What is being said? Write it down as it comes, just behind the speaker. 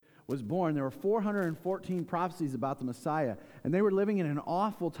was born, there were 414 prophecies about the Messiah, and they were living in an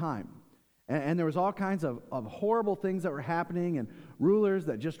awful time. And there was all kinds of horrible things that were happening, and rulers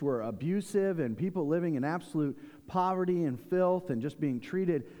that just were abusive, and people living in absolute poverty and filth and just being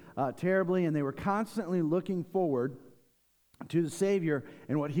treated terribly. And they were constantly looking forward to the Savior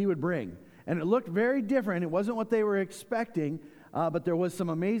and what He would bring. And it looked very different. It wasn't what they were expecting, but there was some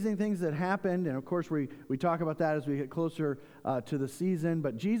amazing things that happened. And of course, we talk about that as we get closer to the season.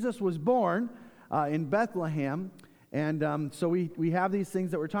 But Jesus was born in Bethlehem. And so we have these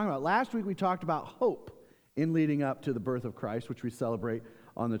things that we're talking about. Last week we talked about hope in leading up to the birth of Christ, which we celebrate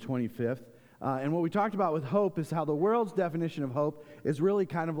on the 25th. And what we talked about with hope is how the world's definition of hope is really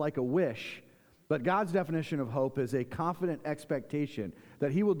kind of like a wish. But God's definition of hope is a confident expectation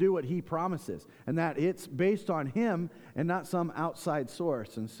that He will do what He promises, and that it's based on Him and not some outside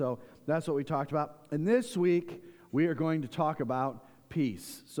source. And so that's what we talked about. And this week we are going to talk about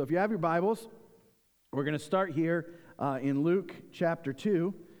peace. So if you have your Bibles, we're going to start here in Luke chapter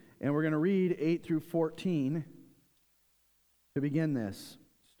 2, and we're going to read 8 through 14 to begin this,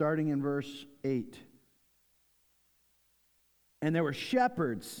 starting in verse 8. And there were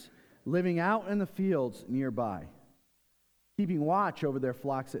shepherds living out in the fields nearby, keeping watch over their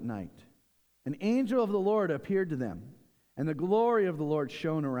flocks at night. An angel of the Lord appeared to them, and the glory of the Lord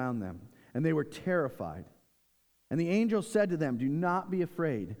shone around them, and they were terrified. And the angel said to them, "Do not be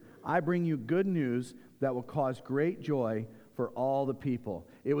afraid. I bring you good news that will cause great joy for all the people."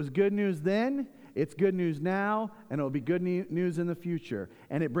 It was good news then, it's good news now, and it will be good news in the future.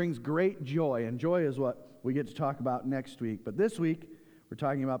 And it brings great joy, and joy is what we get to talk about next week. But this week, we're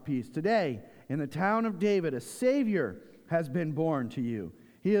talking about peace. Today, in the town of David, a Savior has been born to you.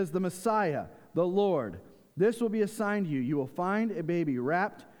 He is the Messiah, the Lord. This will be a sign to you. You will find a baby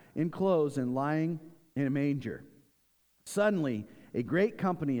wrapped in clothes and lying in a manger. Suddenly, a great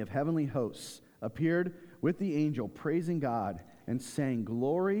company of heavenly hosts appeared with the angel, praising God and saying,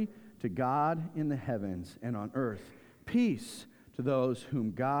 "Glory to God in the heavens, and on earth peace to those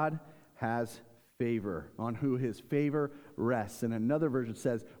whom God has favor," on who His favor rests. And another version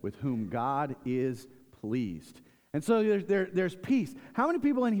says, "with whom God is pleased." And so there's peace. How many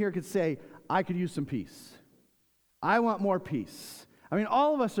people in here could say, "I could use some peace. I want more peace"? I mean,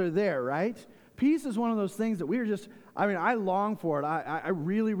 all of us are there, right? Peace is one of those things that I long for it. I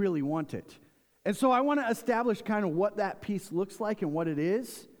really, really want it. And so I want to establish kind of what that peace looks like and what it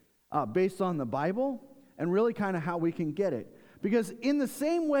is based on the Bible, and really kind of how we can get it. Because in the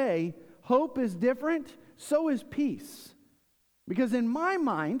same way, hope is different, so is peace. Because in my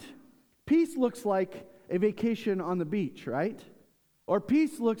mind, peace looks like a vacation on the beach, right? Or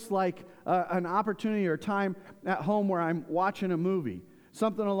peace looks like an opportunity or time at home where I'm watching a movie,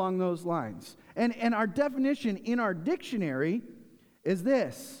 something along those lines. And our definition in our dictionary is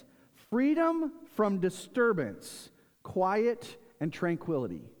this: freedom from disturbance, quiet, and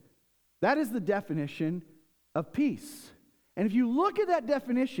tranquility. That is the definition of peace. And if you look at that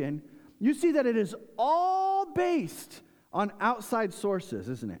definition, you see that it is all based on outside sources,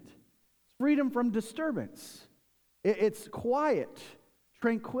 isn't it? Freedom from disturbance. It's quiet,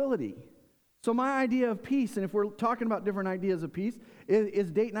 tranquility. So my idea of peace, and if we're talking about different ideas of peace,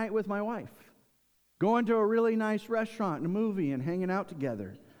 is date night with my wife. Going to a really nice restaurant and a movie and hanging out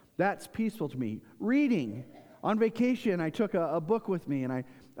together. That's peaceful to me. Reading. On vacation, I took a book with me, and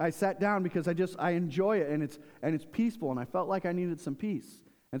I sat down because I enjoy it, and it's peaceful, and I felt like I needed some peace.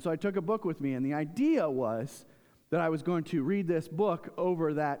 And so I took a book with me, and the idea was that I was going to read this book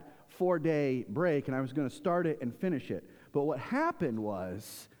over that 4-day break, and I was going to start it and finish it. But what happened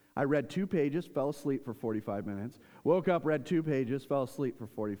was I read 2 pages, fell asleep for 45 minutes, woke up, read 2 pages, fell asleep for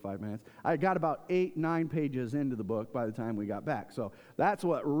 45 minutes. I got about 8-9 pages into the book by the time we got back. So that's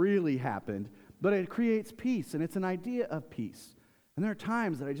what really happened. But it creates peace, and it's an idea of peace. And there are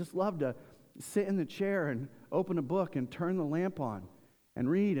times that I just love to sit in the chair and open a book and turn the lamp on and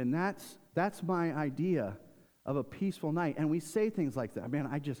read, and that's my idea of a peaceful night. And we say things like that. Man,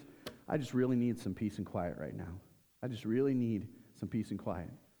 I just really need some peace and quiet right now. I just really need some peace and quiet.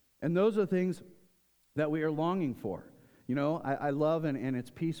 And those are things that we are longing for. You know, I love and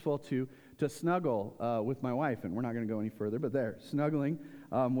it's peaceful to snuggle with my wife. And we're not going to go any further, but there, snuggling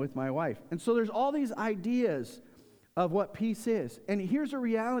with my wife. And so there's all these ideas of what peace is. And here's a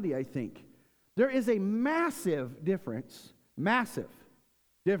reality, I think. There is a massive difference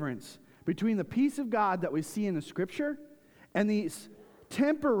between the peace of God that we see in the Scripture and these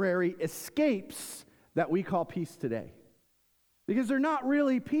temporary escapes that we call peace today. Because they're not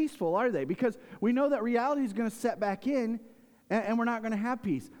really peaceful, are they? Because we know that reality is going to set back in, and we're not going to have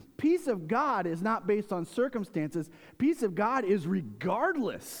peace. Peace of God is not based on circumstances. Peace of God is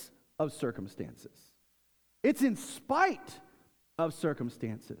regardless of circumstances. It's in spite of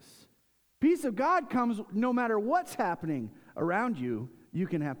circumstances. Peace of God comes no matter what's happening around you, you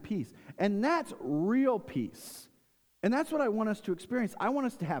can have peace. And that's real peace. And that's what I want us to experience. I want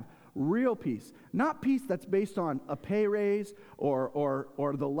us to have real peace. Not peace that's based on a pay raise or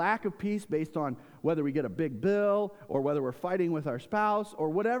the lack of peace based on whether we get a big bill or whether we're fighting with our spouse or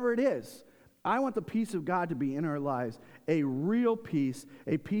whatever it is. I want the peace of God to be in our lives, a real peace,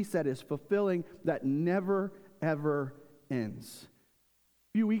 a peace that is fulfilling, that never, ever ends.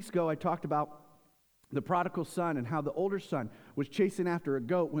 A few weeks ago, I talked about the prodigal son and how the older son was chasing after a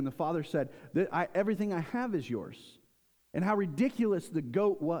goat when the father said, everything I have is yours, and how ridiculous the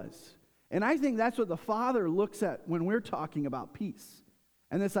goat was. And I think that's what the Father looks at when we're talking about peace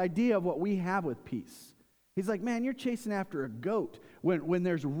and this idea of what we have with peace. He's like, man, you're chasing after a goat when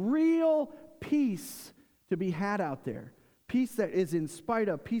there's real peace to be had out there. Peace that is in spite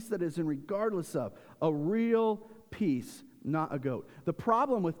of, peace that is in regardless of, a real peace, not a goat. The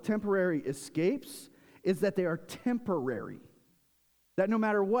problem with temporary escapes is that they are temporary. That no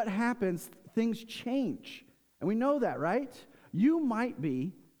matter what happens, things change. And we know that, right? You might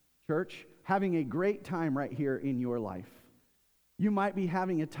be, church, having a great time right here in your life. You might be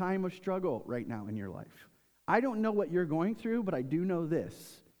having a time of struggle right now in your life. I don't know what you're going through, but I do know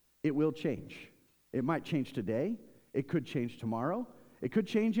this. It will change. It might change today. It could change tomorrow. It could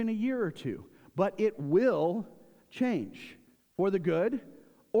change in a year or two. But it will change for the good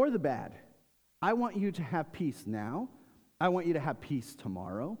or the bad. I want you to have peace now. I want you to have peace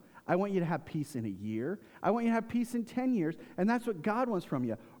tomorrow. I want you to have peace in a year. I want you to have peace in 10 years. And that's what God wants from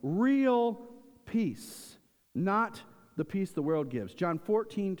you. Real peace, not the peace the world gives. John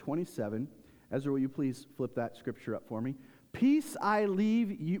 14:27. Ezra, will you please flip that scripture up for me? Peace I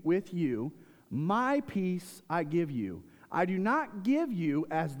leave with you, my peace I give you. I do not give you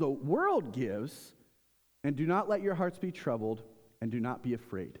as the world gives, and do not let your hearts be troubled, and do not be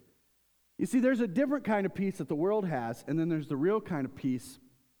afraid. You see, there's a different kind of peace that the world has, and then there's the real kind of peace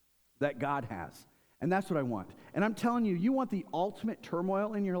that God has. And that's what I want. And I'm telling you, you want the ultimate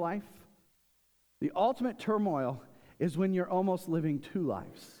turmoil in your life? The ultimate turmoil is when you're almost living two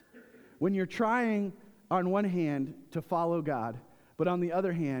lives. When you're trying, on one hand, to follow God, but on the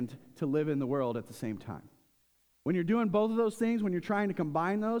other hand, to live in the world at the same time. When you're doing both of those things, when you're trying to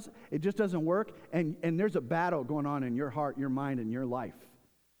combine those, it just doesn't work, and there's a battle going on in your heart, your mind, and your life.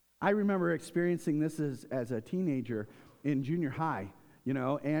 I remember experiencing this as a teenager in junior high,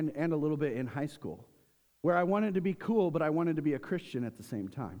 and a little bit in high school, where I wanted to be cool, but I wanted to be a Christian at the same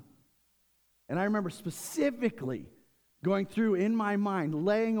time. And I remember specifically going through in my mind,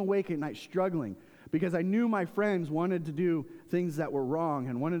 laying awake at night, struggling, because I knew my friends wanted to do things that were wrong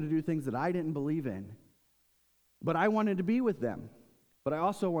and wanted to do things that I didn't believe in. But I wanted to be with them, but I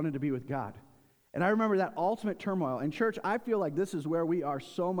also wanted to be with God. And I remember that ultimate turmoil. And church, I feel like this is where we are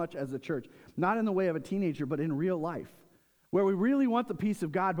so much as a church, not in the way of a teenager, but in real life, where we really want the peace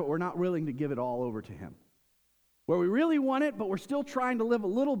of God, but we're not willing to give it all over to Him. Where we really want it, but we're still trying to live a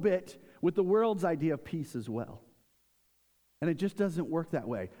little bit with the world's idea of peace as well. And it just doesn't work that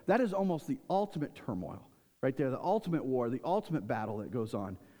way. That is almost the ultimate turmoil right there, the ultimate war, the ultimate battle that goes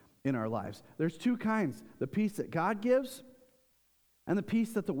on in our lives. There's two kinds, the peace that God gives and the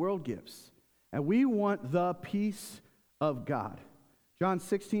peace that the world gives. And we want the peace of God. John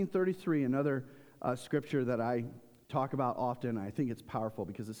 16:33, another scripture that I talk about often. I think it's powerful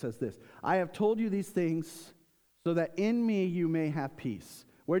because it says this: I have told you these things so that in me you may have peace.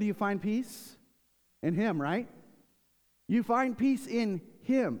 Where do you find peace? In Him, right? You find peace in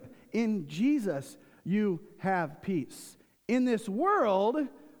Him. In Jesus, you have peace. In this world,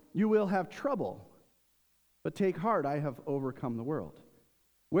 you will have trouble. But take heart, I have overcome the world.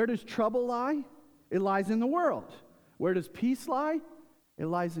 Where does trouble lie? It lies in the world. Where does peace lie? It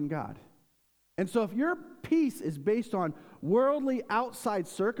lies in God. And so if your peace is based on worldly outside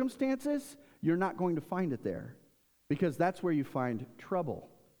circumstances, you're not going to find it there, because that's where you find trouble.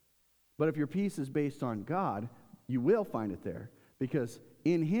 But if your peace is based on God, you will find it there, because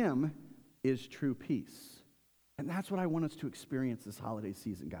in Him is true peace. And that's what I want us to experience this holiday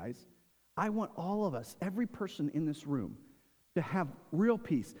season, guys. I want all of us, every person in this room, to have real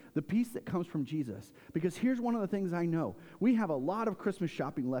peace, the peace that comes from Jesus. Because here's one of the things I know. We have a lot of Christmas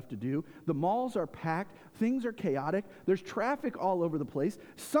shopping left to do. The malls are packed. Things are chaotic. There's traffic all over the place.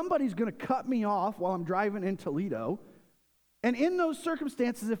 Somebody's going to cut me off while I'm driving in Toledo. And in those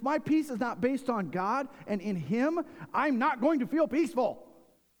circumstances, if my peace is not based on God and in Him, I'm not going to feel peaceful.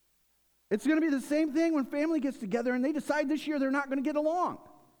 It's going to be the same thing when family gets together and they decide this year they're not going to get along.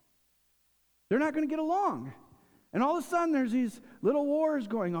 They're not going to get along. And all of a sudden, there's these little wars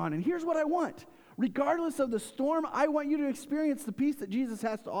going on. And here's what I want. Regardless of the storm, I want you to experience the peace that Jesus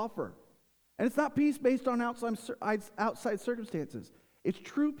has to offer. And it's not peace based on outside circumstances. It's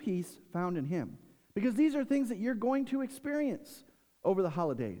true peace found in Him. Because these are things that you're going to experience over the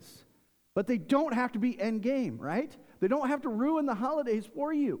holidays. But they don't have to be end game, right? They don't have to ruin the holidays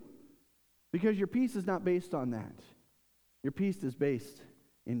for you. Because your peace is not based on that. Your peace is based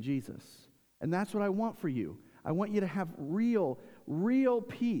in Jesus. And that's what I want for you. I want you to have real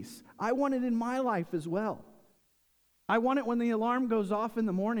peace. I want it in my life as well. I want it when the alarm goes off in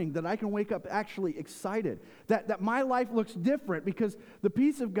the morning, that I can wake up actually excited. That my life looks different, because the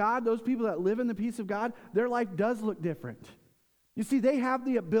peace of God, those people that live in the peace of God, their life does look different. You see, they have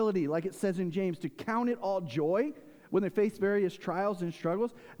the ability, like it says in James, to count it all joy when they face various trials and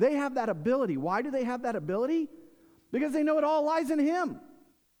struggles. They have that ability. Why do they have that ability? Because they know it all lies in Him.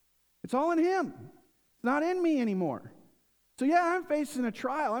 It's all in Him. It's not in me anymore. So yeah, I'm facing a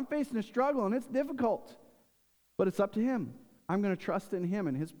trial. I'm facing a struggle, and it's difficult. But it's up to Him. I'm going to trust in Him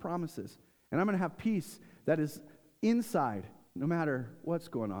and His promises. And I'm going to have peace that is inside, no matter what's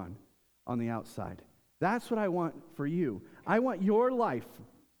going on the outside. That's what I want for you. I want your life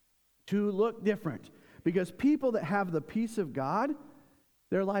to look different. Because people that have the peace of God,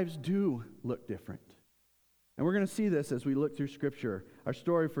 their lives do look different. And we're going to see this as we look through Scripture. Our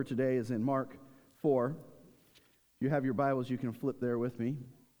story for today is in Mark 4. If you have your Bibles, you can flip there with me.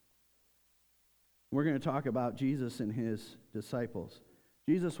 We're going to talk about Jesus and His disciples.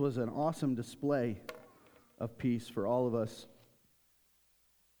 Jesus was an awesome display of peace for all of us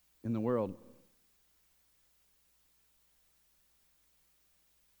in the world.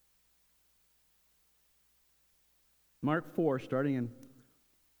 Mark 4, starting in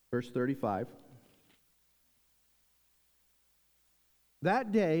verse 35.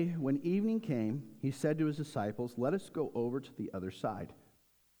 That day, when evening came, He said to His disciples, "Let us go over to the other side."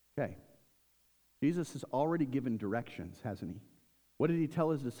 Okay. Jesus has already given directions, hasn't He? What did He tell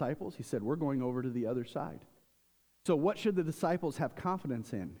His disciples? He said, we're going over to the other side. So what should the disciples have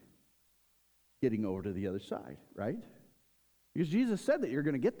confidence in? Getting over to the other side, right? Because Jesus said that you're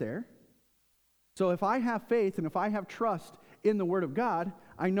going to get there. So if I have faith and if I have trust in the Word of God,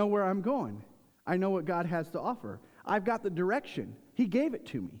 I know where I'm going. I know what God has to offer. I've got the direction. He gave it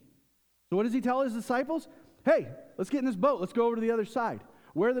to me. So what does He tell His disciples? Hey, let's get in this boat. Let's go over to the other side.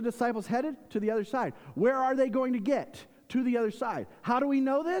 Where are the disciples headed? To the other side. Where are they going to get? To the other side. How do we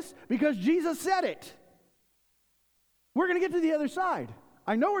know this? Because Jesus said it. We're going to get to the other side.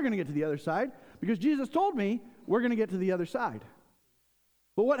 I know we're going to get to the other side because Jesus told me we're going to get to the other side.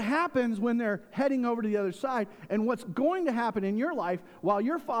 But what happens when they're heading over to the other side, and what's going to happen in your life while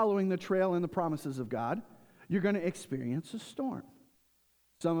you're following the trail and the promises of God, you're going to experience a storm.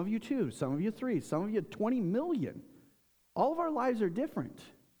 Some of you 2, some of you 3, some of you 20 million. All of our lives are different,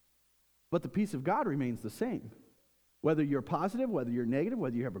 but the peace of God remains the same. Whether you're positive, whether you're negative,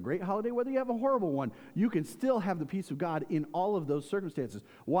 whether you have a great holiday, whether you have a horrible one, you can still have the peace of God in all of those circumstances.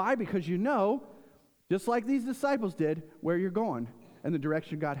 Why? Because you know, just like these disciples did, where you're going and the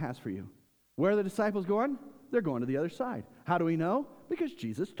direction God has for you. Where are the disciples going? They're going to the other side. How do we know? Because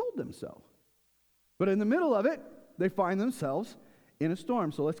Jesus told them so. But in the middle of it, they find themselves in a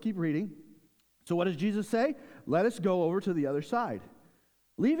storm. So let's keep reading. So what does Jesus say? Let us go over to the other side.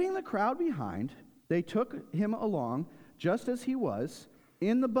 Leaving the crowd behind, they took Him along just as He was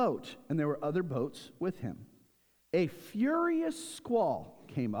in the boat, and there were other boats with Him. A furious squall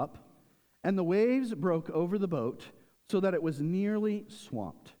came up, and the waves broke over the boat so that it was nearly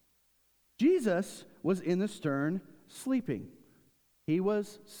swamped. Jesus was in the stern sleeping. He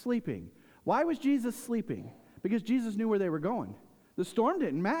was sleeping. Why was Jesus sleeping? Because Jesus knew where they were going. The storm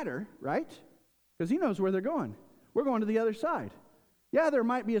didn't matter, right? Because He knows where they're going. We're going to the other side. Yeah, there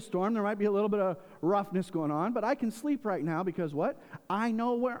might be a storm. There might be a little bit of roughness going on. But I can sleep right now because what? I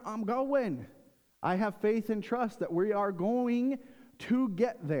know where I'm going. I have faith and trust that we are going to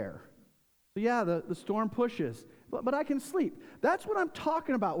get there. So yeah, the storm pushes. But I can sleep. That's what I'm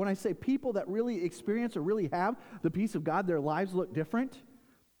talking about when I say people that really experience or really have the peace of God, their lives look different.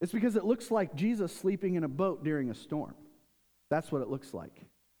 It's because it looks like Jesus sleeping in a boat during a storm. That's what it looks like.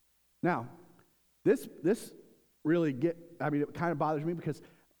 Now, this really it kind of bothers me because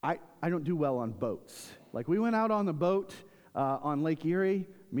I don't do well on boats. Like we went out on the boat on Lake Erie,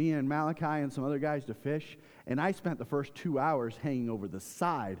 me and Malachi and some other guys to fish, and I spent the first 2 hours hanging over the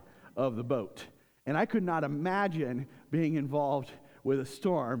side of the boat. And I could not imagine being involved with a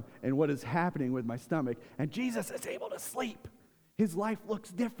storm and what is happening with my stomach. And Jesus is able to sleep. His life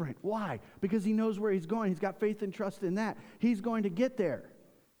looks different. Why? Because He knows where He's going. He's got faith and trust in that. He's going to get there.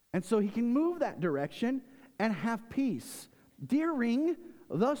 And so He can move that direction and have peace during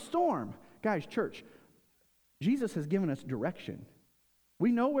the storm. Guys, church, Jesus has given us direction.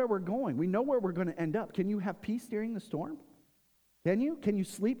 We know where we're going. We know where we're going to end up. Can you have peace during the storm? Can you? Can you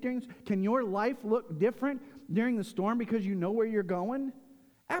sleep during? Can your life look different during the storm because you know where you're going?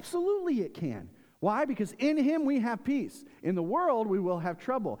 Absolutely it can. Why? Because in him we have peace. In the world we will have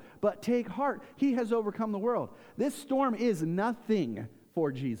trouble. But take heart, he has overcome the world. This storm is nothing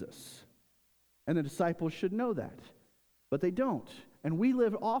for Jesus. And the disciples should know that. But they don't. And we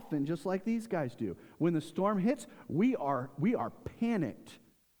live often just like these guys do. When the storm hits, we are panicked.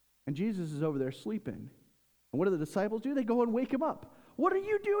 And Jesus is over there sleeping. And what do the disciples do? They go and wake him up. What are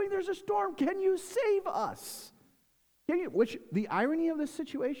you doing? There's a storm. Can you save us? Which, the irony of this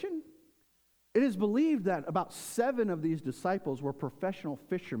situation, it is believed that about 7 of these disciples were professional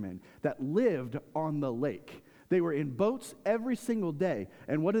fishermen that lived on the lake. They were in boats every single day.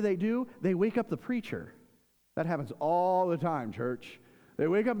 And what do? They wake up the preacher. That happens all the time, church. They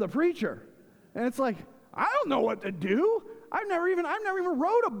wake up the preacher. And it's like, I don't know what to do. I've never even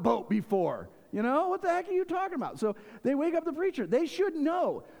rowed a boat before. You know, what the heck are you talking about? So they wake up the preacher. They should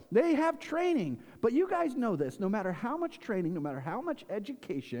know. They have training. But you guys know this. No matter how much training, no matter how much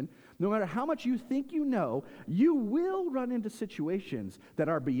education, no matter how much you think you know, you will run into situations that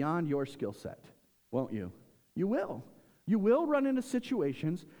are beyond your skill set, won't you? You will. You will run into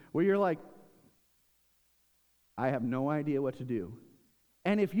situations where you're like, I have no idea what to do.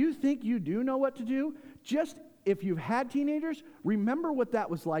 And if you think you do know what to do, just if you've had teenagers, remember what that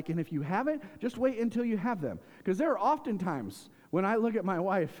was like. And if you haven't, just wait until you have them. Because there are often times when I look at my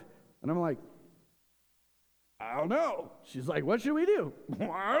wife and I'm like, I don't know. She's like, what should we do?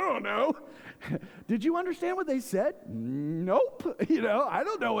 I don't know. Did you understand what they said? Nope. I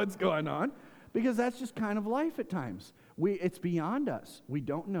don't know what's going on. Because that's just kind of life at times. It's beyond us. We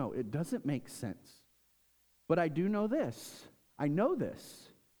don't know. It doesn't make sense. But I do know this. I know this.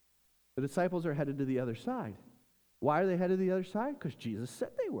 The disciples are headed to the other side. Why are they headed to the other side? Because Jesus said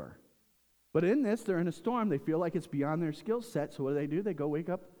they were. But in this, they're in a storm. They feel like it's beyond their skill set. So what do? They go wake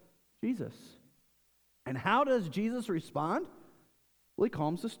up Jesus. And how does Jesus respond? Well, he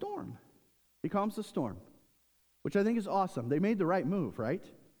calms the storm. He calms the storm, which I think is awesome. They made the right move, right?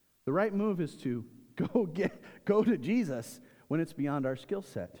 The right move is to go to Jesus when it's beyond our skill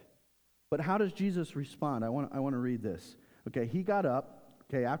set. But how does Jesus respond? I want to read this. Okay, he got up.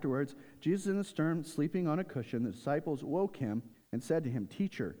 Okay, afterwards, Jesus in the stern, sleeping on a cushion. The disciples woke him and said to him,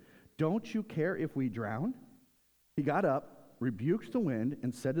 Teacher, don't you care if we drown? He got up, rebuked the wind,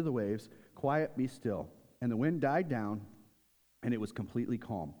 and said to the waves, Quiet, be still. And the wind died down, and it was completely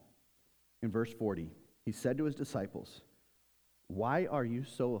calm. In verse 40, he said to his disciples, Why are you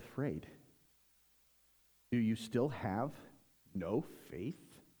so afraid? Do you still have no faith?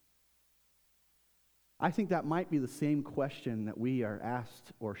 I think that might be the same question that we are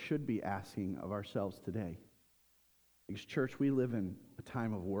asked or should be asking of ourselves today. Because, church, we live in a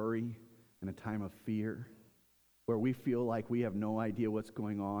time of worry and a time of fear where we feel like we have no idea what's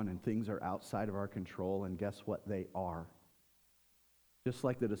going on and things are outside of our control, and guess what? They are. Just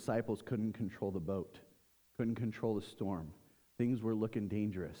like the disciples couldn't control the boat, couldn't control the storm. Things were looking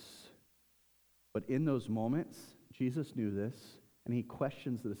dangerous. But in those moments, Jesus knew this, and he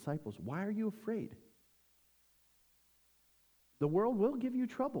questions the disciples, Why are you afraid? The world will give you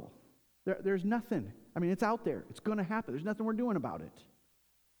trouble. There's nothing. It's out there. It's going to happen. There's nothing we're doing about it.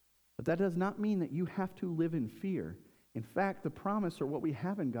 But that does not mean that you have to live in fear. In fact, the promise or what we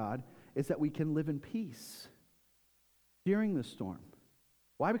have in God is that we can live in peace during the storm.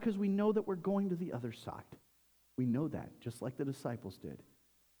 Why? Because we know that we're going to the other side. We know that, just like the disciples did.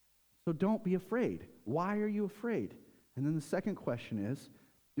 So don't be afraid. Why are you afraid? And then the second question is,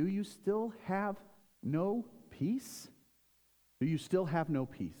 do you still have no peace? Do you still have no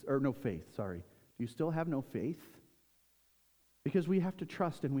peace, or no faith, sorry. Do you still have no faith? Because we have to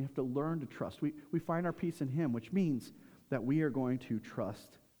trust and we have to learn to trust. We find our peace in him, which means that we are going to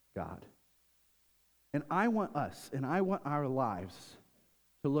trust God. And I want us, and I want our lives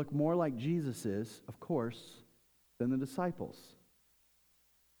to look more like Jesus is, of course, than the disciples.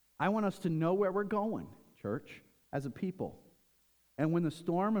 I want us to know where we're going, church, as a people. And when the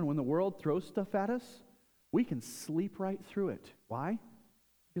storm and when the world throws stuff at us, we can sleep right through it. Why?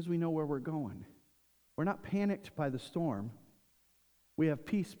 Because we know where we're going. We're not panicked by the storm. We have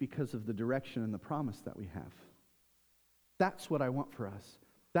peace because of the direction and the promise that we have. That's what I want for us.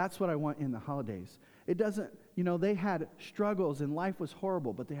 That's what I want in the holidays. It doesn't, they had struggles and life was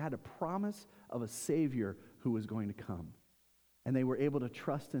horrible, but they had a promise of a Savior who was going to come. And they were able to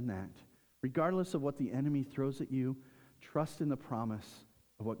trust in that. Regardless of what the enemy throws at you, trust in the promise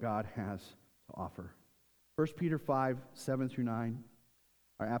of what God has to offer. 1 Peter 5, 7 through 9,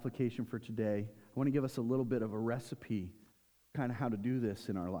 our application for today. I want to give us a little bit of a recipe, kind of how to do this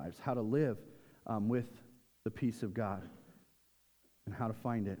in our lives, how to live with the peace of God, and how to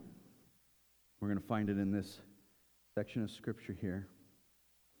find it. We're going to find it in this section of Scripture here.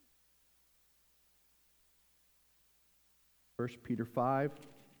 1 Peter 5,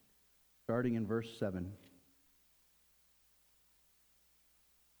 starting in verse 7.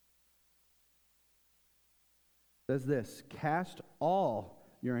 It says this, "Cast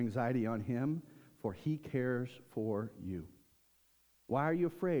all your anxiety on him, for he cares for you." Why are you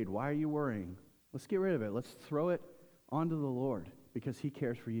afraid? Why are you worrying? Let's get rid of it. Let's throw it onto the Lord, because he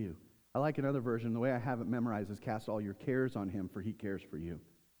cares for you. I like another version. The way I have it memorized is, "Cast all your cares on him, for he cares for you."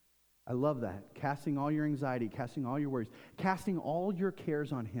 I love that. Casting all your anxiety, casting all your worries, casting all your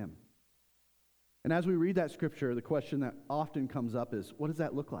cares on him. And as we read that scripture, the question that often comes up is, what does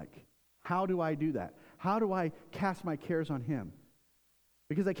that look like? How do I do that? How do I cast my cares on him?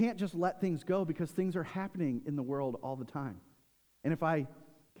 Because I can't just let things go, because things are happening in the world all the time. And if I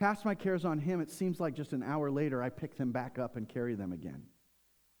cast my cares on him, it seems like just an hour later I pick them back up and carry them again.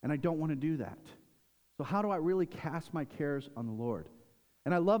 And I don't want to do that. So how do I really cast my cares on the Lord?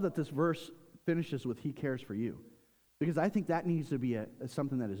 And I love that this verse finishes with "he cares for you," because I think that needs to be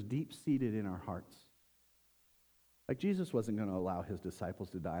something that is deep-seated in our hearts. Like, Jesus wasn't going to allow his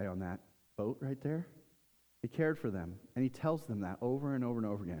disciples to die on that boat right there. He cared for them, and he tells them that over and over and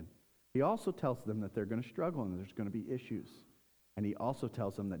over again. He also tells them that they're going to struggle and there's going to be issues. And he also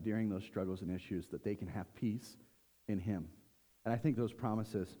tells them that during those struggles and issues that they can have peace in him. And I think those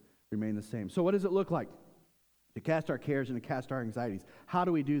promises remain the same. So what does it look like to cast our cares and to cast our anxieties? How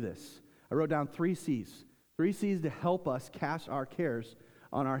do we do this? I wrote down 3 C's. 3 C's to help us cast our cares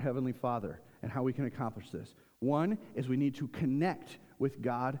on our Heavenly Father, and how we can accomplish this. 1 is we need to connect with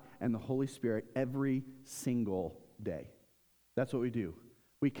God and the Holy Spirit every single day. That's what we do.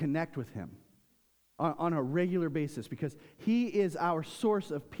 We connect with him on a regular basis, because he is our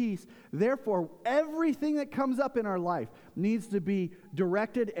source of peace. Therefore, everything that comes up in our life needs to be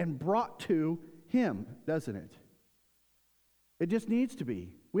directed and brought to him, doesn't it? It just needs to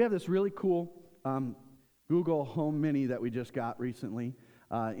be. We have this really cool Google Home Mini that we just got recently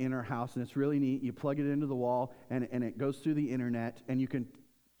in our house, and it's really neat. You plug it into the wall, and it goes through the internet, and you can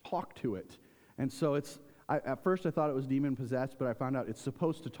talk to it. And so at first I thought it was demon-possessed, but I found out it's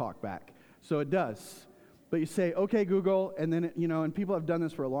supposed to talk back. So it does. But you say, "Okay, Google," and then, and people have done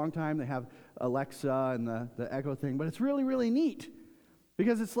this for a long time. They have Alexa and the Echo thing, but it's really, really neat.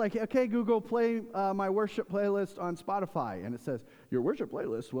 Because it's like, "Okay, Google, play my worship playlist on Spotify." And it says, "Your worship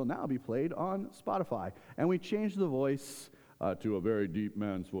playlist will now be played on Spotify." And we change the voice to a very deep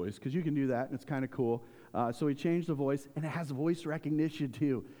man's voice, because you can do that, and it's kind of cool. So we change the voice, and it has voice recognition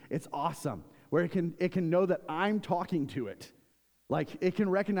too. It's awesome, where it can know that I'm talking to it. Like, it can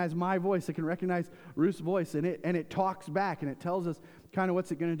recognize my voice, it can recognize Ruth's voice, and it talks back, and it tells us kind of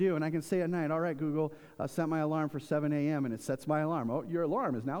what's it going to do. And I can say at night, "All right, Google, set my alarm for 7 a.m., and it sets my alarm. "Oh, your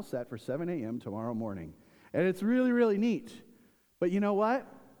alarm is now set for 7 a.m. tomorrow morning." And it's really, really neat. But you know what?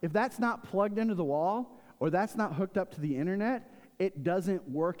 If that's not plugged into the wall, or that's not hooked up to the internet, it doesn't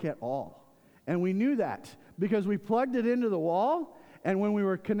work at all. And we knew that because we plugged it into the wall, and when we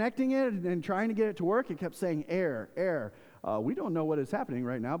were connecting it and trying to get it to work, it kept saying, "Error, error. We don't know what is happening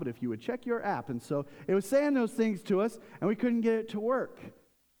right now, but if you would check your app." And so it was saying those things to us, and we couldn't get it to work.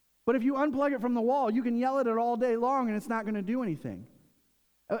 But if you unplug it from the wall, you can yell at it all day long, and it's not going to do anything.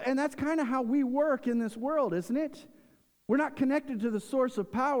 And that's kind of how we work in this world, isn't it? We're not connected to the source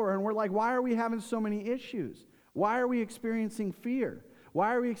of power, and we're like, why are we having so many issues? Why are we experiencing fear?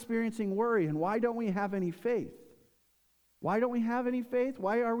 Why are we experiencing worry? And why don't we have any faith? Why don't we have any faith?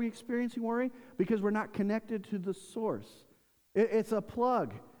 Why are we experiencing worry? Because we're not connected to the source. It's a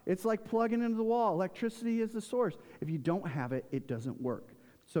plug. It's like plugging into the wall. Electricity is the source. If you don't have it, it doesn't work.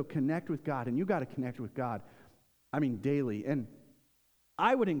 So connect with God, and you got to connect with God, daily. And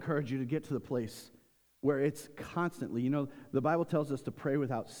I would encourage you to get to the place where it's constantly, the Bible tells us to pray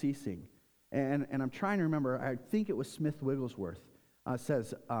without ceasing. And I'm trying to remember, I think it was Smith Wigglesworth,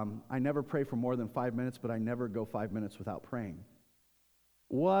 says, "I never pray for more than 5 minutes, but I never go 5 minutes without praying."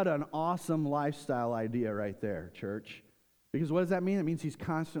 What an awesome lifestyle idea right there, church. Because what does that mean? It means he's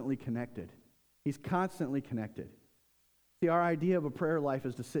constantly connected. He's constantly connected. See, our idea of a prayer life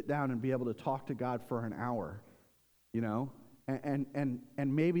is to sit down and be able to talk to God for an hour,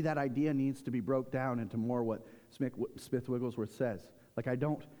 And maybe that idea needs to be broke down into more what Smith Wigglesworth says. Like, I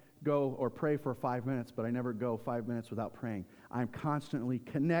don't go or pray for 5 minutes, but I never go 5 minutes without praying. I'm constantly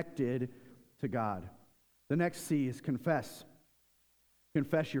connected to God. The next C is confess.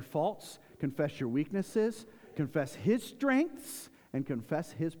 Confess your faults. confess your weaknesses, confess his strengths, and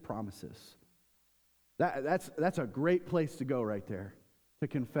confess his promises. That's a great place to go right there, to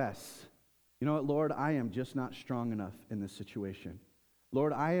confess. You know what, Lord, I am just not strong enough in this situation.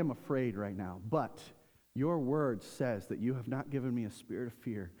 Lord, I am afraid right now, but your word says that you have not given me a spirit of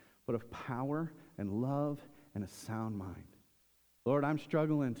fear, but of power and love and a sound mind. Lord, I'm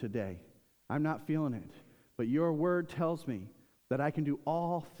struggling today. I'm not feeling it. But your word tells me that I can do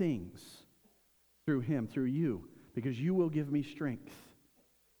all things through him, through you, because you will give me strength.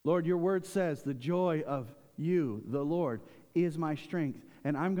 Lord, your word says the joy of you, the Lord, is my strength,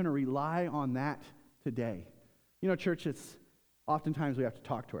 and I'm going to rely on that today. You know, church, oftentimes we have to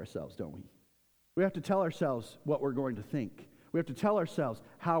talk to ourselves, don't we? We have to tell ourselves what we're going to think. We have to tell ourselves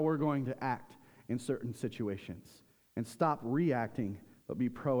how we're going to act in certain situations. And stop reacting, but be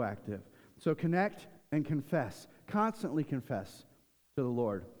proactive. So connect and confess. Constantly confess to the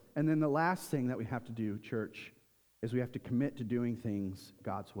Lord. And then the last thing that we have to do, church, is we have to commit to doing things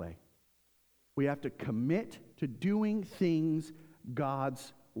God's way. We have to commit to doing things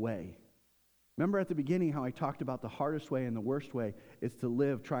God's way. Remember at the beginning how I talked about the hardest way and the worst way is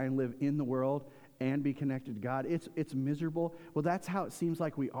to try and live in the world and be connected to God. It's miserable. Well, that's how it seems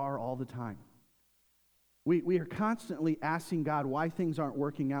like we are all the time. We are constantly asking God why things aren't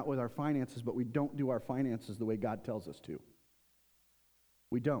working out with our finances, but we don't do our finances the way God tells us to.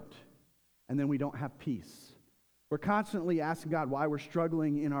 We don't. And then we don't have peace. We're constantly asking God why we're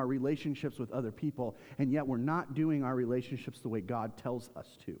struggling in our relationships with other people, and yet we're not doing our relationships the way God tells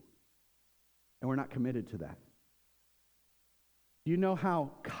us to. And we're not committed to that. Do you know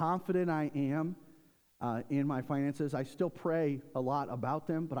how confident I am in my finances? I still pray a lot about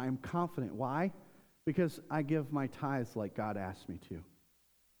them, but I am confident. Why? Because I give my tithes like God asked me to.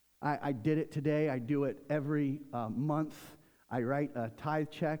 I did it today. I do it every month. I write a tithe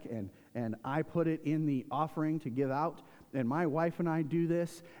check, and I put it in the offering to give out. And my wife and I do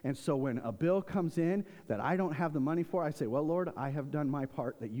this. And so when a bill comes in that I don't have the money for, I say, well, Lord, I have done my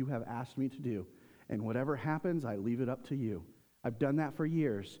part that you have asked me to do. And whatever happens, I leave it up to you. I've done that for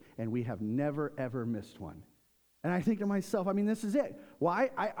years, and we have never, ever missed one. And I think to myself, I mean, this is it. Well,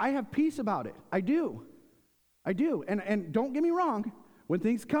 I have peace about it. I do. And don't get me wrong. When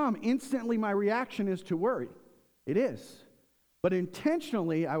things come, instantly my reaction is to worry. It is. But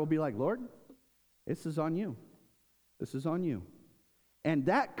intentionally, I will be like, Lord, this is on you. This is on you. And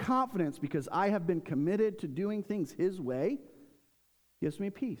that confidence, because I have been committed to doing things his way, gives me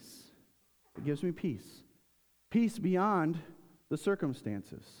peace. It gives me peace. Peace beyond the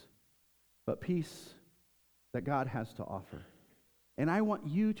circumstances, but peace that God has to offer. And I want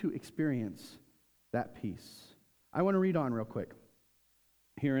you to experience that peace. I want to read on real quick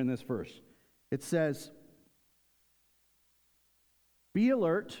here in this verse. It says, be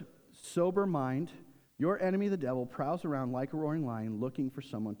alert, sober mind. Your enemy, the devil, prowls around like a roaring lion looking for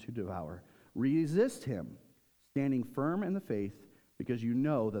someone to devour. Resist him, standing firm in the faith, because you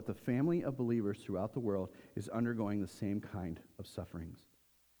know that the family of believers throughout the world is undergoing the same kind of sufferings.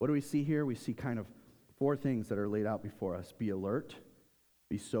 What do we see here? We see kind of 4 things that are laid out before us. Be alert,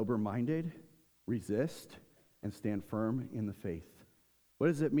 be sober-minded, resist, and stand firm in the faith. What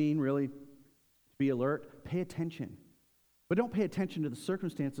does it mean, really, to be alert? Pay attention. But don't pay attention to the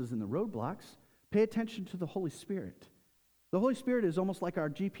circumstances and the roadblocks. Pay attention to the Holy Spirit. The Holy Spirit is almost like our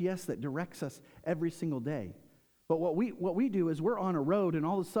GPS that directs us every single day. But what we do is we're on a road, and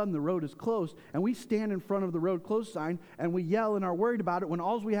all of a sudden the road is closed, and we stand in front of the road closed sign, and we yell and are worried about it when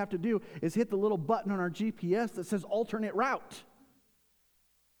all we have to do is hit the little button on our GPS that says alternate route.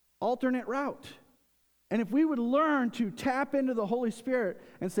 Alternate route. And if we would learn to tap into the Holy Spirit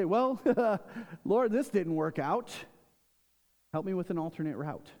and say, well, Lord, this didn't work out. Help me with an alternate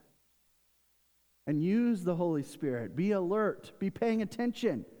route. And use the Holy Spirit. Be alert. Be paying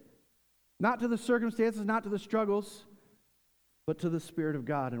attention. Not to the circumstances, not to the struggles, but to the Spirit of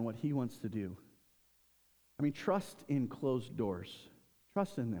God and what he wants to do. I mean, trust in closed doors.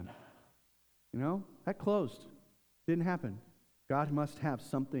 Trust in them. You know, that closed. Didn't happen. God must have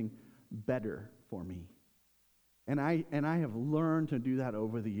something better for me. And I have learned to do that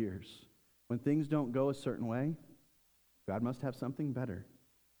over the years. When things don't go a certain way, God must have something better.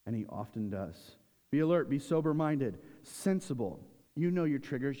 And he often does. Be alert, be sober-minded, sensible. You know your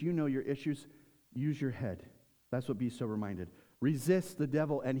triggers, you know your issues. Use your head. That's what be sober-minded. Resist the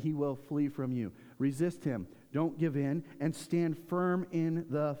devil and he will flee from you. Resist him. Don't give in and stand firm in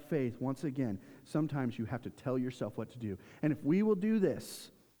the faith. Once again, sometimes you have to tell yourself what to do. And if we will do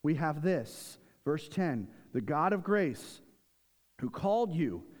this, we have this. Verse 10, the God of grace who called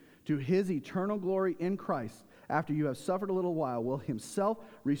you to his eternal glory in Christ after you have suffered a little while, will himself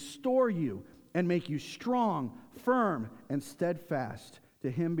restore you and make you strong, firm, and steadfast.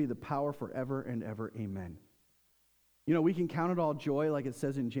 To him be the power forever and ever. Amen. You know, we can count it all joy, like it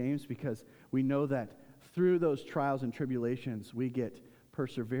says in James, because we know that through those trials and tribulations, we get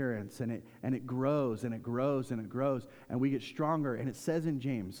perseverance, and it grows, and it grows, and it grows, and we get stronger. And it says in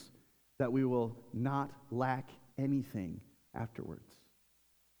James that we will not lack anything afterwards.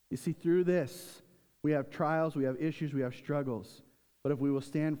 You see, through this, we have trials, we have issues, we have struggles. But if we will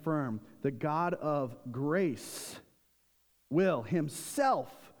stand firm, the God of grace will himself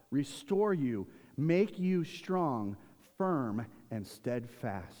restore you, make you strong, firm, and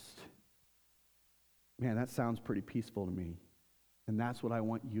steadfast. Man, that sounds pretty peaceful to me. And that's what I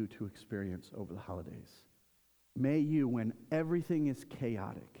want you to experience over the holidays. May you, when everything is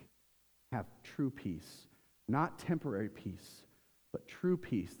chaotic, have true peace. Not temporary peace, but true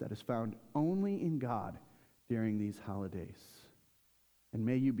peace that is found only in God during these holidays. And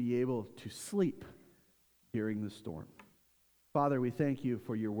may you be able to sleep during the storm. Father, we thank you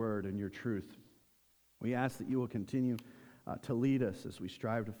for your word and your truth. We ask that you will continue to lead us as we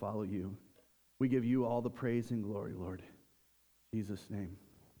strive to follow you. We give you all the praise and glory, Lord. In Jesus' name,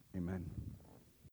 amen.